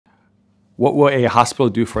What will a hospital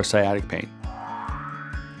do for sciatic pain?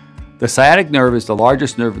 The sciatic nerve is the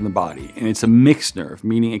largest nerve in the body, and it's a mixed nerve,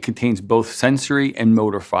 meaning it contains both sensory and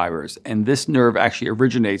motor fibers. And this nerve actually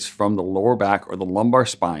originates from the lower back or the lumbar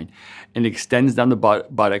spine and extends down the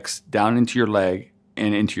buttocks, down into your leg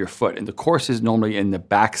and into your foot. And the course is normally in the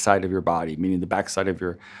back side of your body, meaning the back side of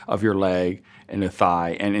your leg and the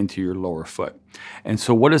thigh and into your lower foot. And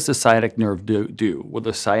so what does the sciatic nerve do? Well,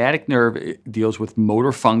 the sciatic nerve deals with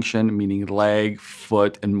motor function, meaning leg,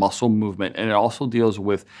 foot, and muscle movement. And it also deals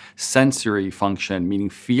with sensory function, meaning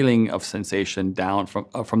feeling of sensation down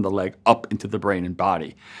from the leg up into the brain and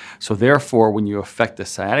body. So therefore, when you affect the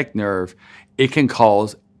sciatic nerve, it can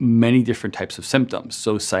cause many different types of symptoms.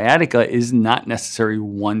 So sciatica is not necessarily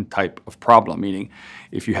one type of problem, meaning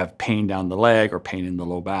if you have pain down the leg or pain in the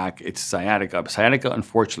low back, it's sciatica. Sciatica,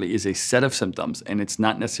 unfortunately, is a set of symptoms, and it's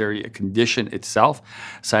not necessarily a condition itself.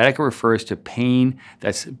 Sciatica refers to pain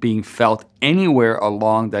that's being felt anywhere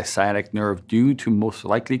along the sciatic nerve due to most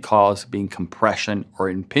likely cause being compression or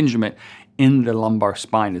impingement in the lumbar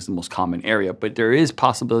spine is the most common area, but there is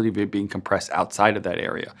possibility of it being compressed outside of that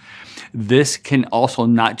area. This can also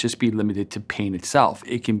not just be limited to pain itself.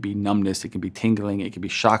 It can be numbness, it can be tingling, it can be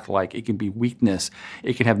shock-like, it can be weakness.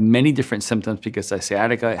 It can have many different symptoms because the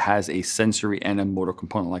sciatica has a sensory and a motor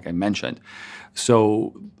component, like I mentioned.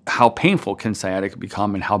 So how painful can sciatica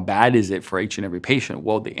become and how bad is it for each and every patient?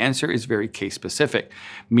 Well, the answer is very case specific,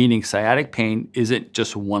 meaning sciatic pain isn't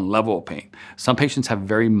just one level of pain. Some patients have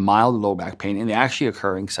very mild low back pain and they actually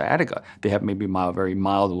occur in sciatica. They have maybe very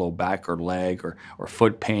mild low back or leg or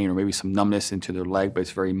foot pain or maybe some numbness into their leg, but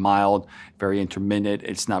it's very mild, very intermittent.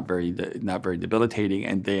 It's not very debilitating,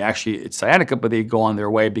 and it's sciatica, but they go on their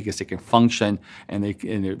way because they can function and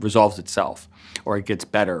it resolves itself, or it gets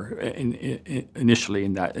better initially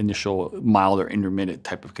in that initial mild or intermittent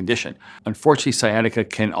type of condition. Unfortunately, sciatica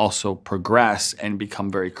can also progress and become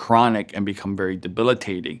very chronic and become very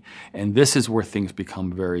debilitating. And this is where things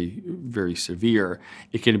become very, very severe.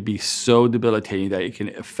 It can be so debilitating that it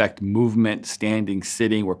can affect movement, standing,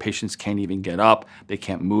 sitting, where patients can't even get up, they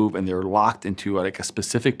can't move, and they're locked into like a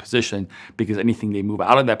specific position because anything they move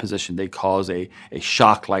out of that position, they cause a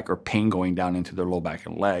shock-like or pain going down into their low back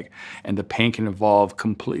and leg. And the pain can evolve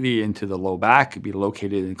completely into the low back, could be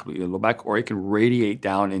located in completely low back, or it can radiate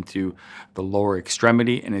down into the lower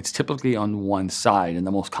extremity, and it's typically on one side, and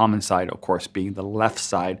the most common side, of course, being the left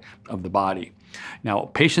side of the body. Now,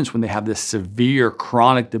 patients, when they have this severe,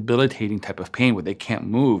 chronic, debilitating type of pain where they can't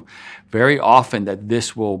move, very often that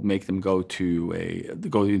this will make them go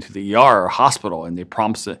into the ER or hospital, and they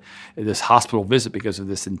promise this hospital visit because of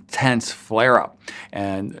this intense flare-up.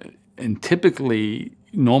 And typically,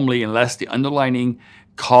 normally, unless the underlying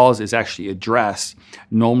cause is actually addressed,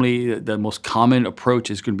 normally the most common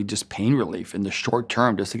approach is going to be just pain relief in the short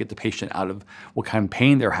term, just to get the patient out of what kind of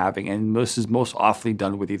pain they're having. And this is most often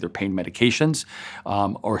done with either pain medications,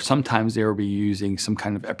 or sometimes they will be using some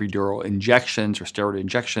kind of epidural injections or steroid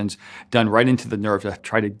injections done right into the nerve to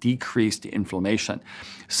try to decrease the inflammation.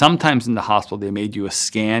 Sometimes in the hospital, they may do a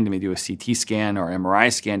scan, they may do a CT scan or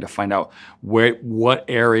MRI scan to find out what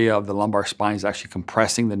area of the lumbar spine is actually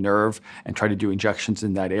compressing the nerve and try to do injections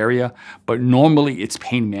in that area. But normally it's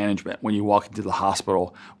pain management when you walk into the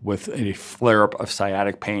hospital with a flare-up of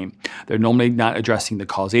sciatic pain. They're normally not addressing the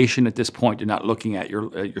causation at this point. They're not looking at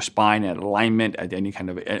your spine, at alignment, at any kind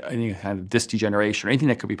of disc degeneration or anything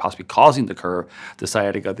that could be possibly causing the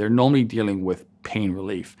sciatica. They're normally dealing with pain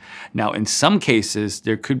relief. Now, in some cases,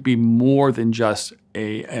 there could be more than just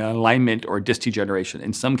an alignment or disc degeneration.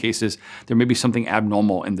 In some cases, there may be something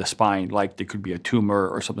abnormal in the spine, like there could be a tumor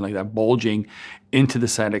or something like that bulging into the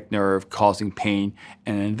sciatic nerve causing pain.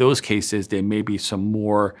 And in those cases, there may be some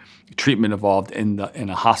more treatment involved in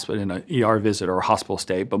a hospital, in an ER visit or a hospital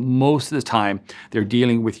stay. But most of the time, they're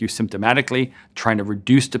dealing with you symptomatically, trying to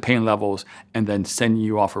reduce the pain levels, and then sending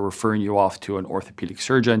you off or referring you off to an orthopedic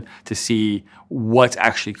surgeon to see what's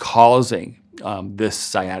actually causing this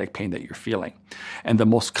sciatic pain that you're feeling. And the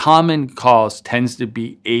most common cause tends to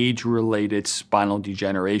be age-related spinal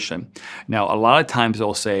degeneration. Now, a lot of times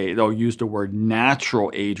they'll use the word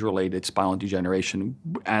natural age-related spinal degeneration.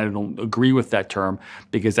 I don't agree with that term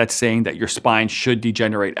because that's saying that your spine should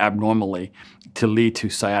degenerate abnormally to lead to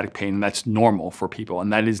sciatic pain, and that's normal for people,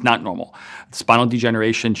 and that is not normal. Spinal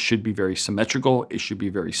degeneration should be very symmetrical, it should be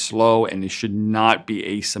very slow, and it should not be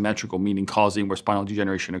asymmetrical, meaning causing where spinal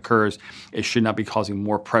degeneration occurs, it should not be causing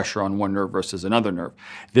more pressure on one nerve versus another nerve.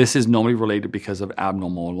 This is normally related because of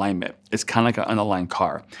abnormal alignment. It's kind of like an unaligned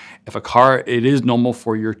car. If a car, it is normal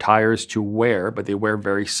for your tires to wear, but they wear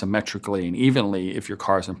very symmetrically and evenly if your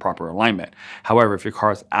car is in proper alignment. However, if your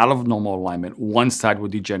car is out of normal alignment, one side will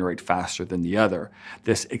degenerate faster than the other.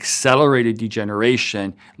 This accelerated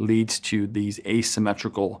degeneration leads to these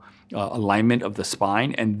asymmetrical alignment of the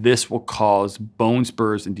spine, and this will cause bone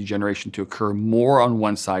spurs and degeneration to occur more on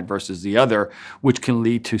one side versus the other, which can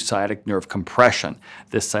lead to sciatic nerve compression.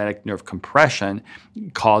 This sciatic nerve compression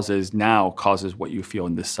causes what you feel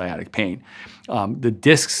in this sciatic pain. The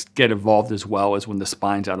discs get involved as well, as when the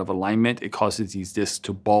spine's out of alignment, it causes these discs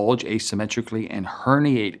to bulge asymmetrically and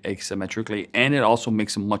herniate asymmetrically, and it also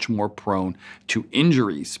makes them much more prone to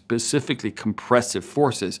injuries, specifically compressive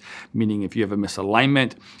forces, meaning if you have a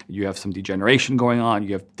misalignment, you have some degeneration going on,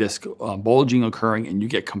 you have disc bulging occurring, and you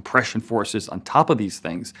get compression forces on top of these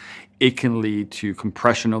things, it can lead to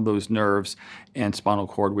compression of those nerves and spinal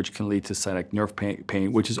cord, which can lead to sciatic nerve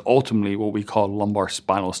pain, which is ultimately what we call lumbar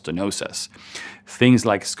spinal stenosis. Things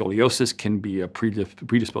like scoliosis can be a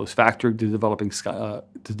predisposed factor to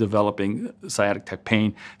developing sciatic type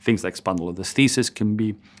pain. Things like spondylolisthesis can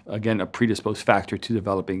be, again, a predisposed factor to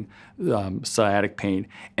developing sciatic pain.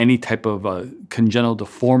 Any type of congenital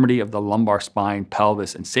deformity of the lumbar spine,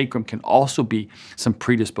 pelvis, and sacrum can also be some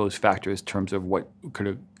predisposed factors in terms of what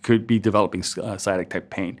could be developing sciatic type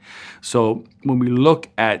pain. So when we look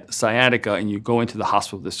at sciatica and you go into the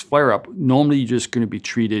hospital with this flare-up, normally you're just going to be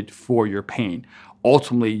treated for your pain.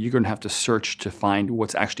 Ultimately, you're going to have to search to find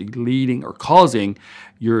what's actually leading or causing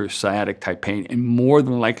your sciatic type pain, and more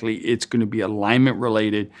than likely it's going to be alignment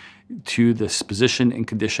related to this position and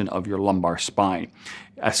condition of your lumbar spine.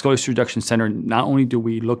 At Scoliosis Reduction Center, not only do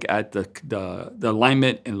we look at the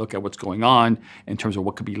alignment and look at what's going on in terms of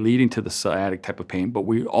what could be leading to the sciatic type of pain, but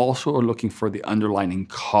we also are looking for the underlying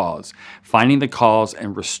cause. Finding the cause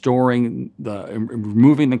and removing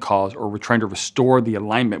the cause, or we're trying to restore the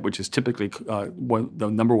alignment, which is typically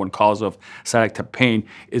the number one cause of sciatic type pain,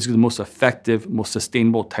 is the most effective, most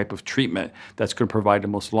sustainable type of treatment that's going to provide the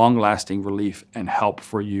most long-lasting relief and help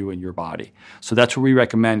for you and your body. So that's what we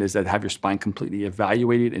recommend, is that have your spine completely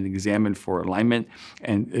evaluated and examined for alignment,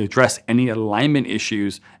 and address any alignment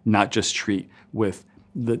issues, not just treat the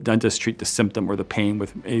symptom or the pain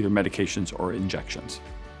with either medications or injections.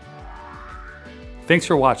 Thanks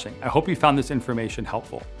for watching. I hope you found this information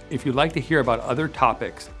helpful. If you'd like to hear about other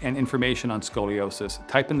topics and information on scoliosis,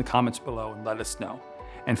 type in the comments below and let us know.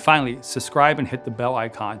 And finally, subscribe and hit the bell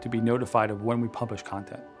icon to be notified of when we publish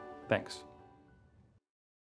content. Thanks.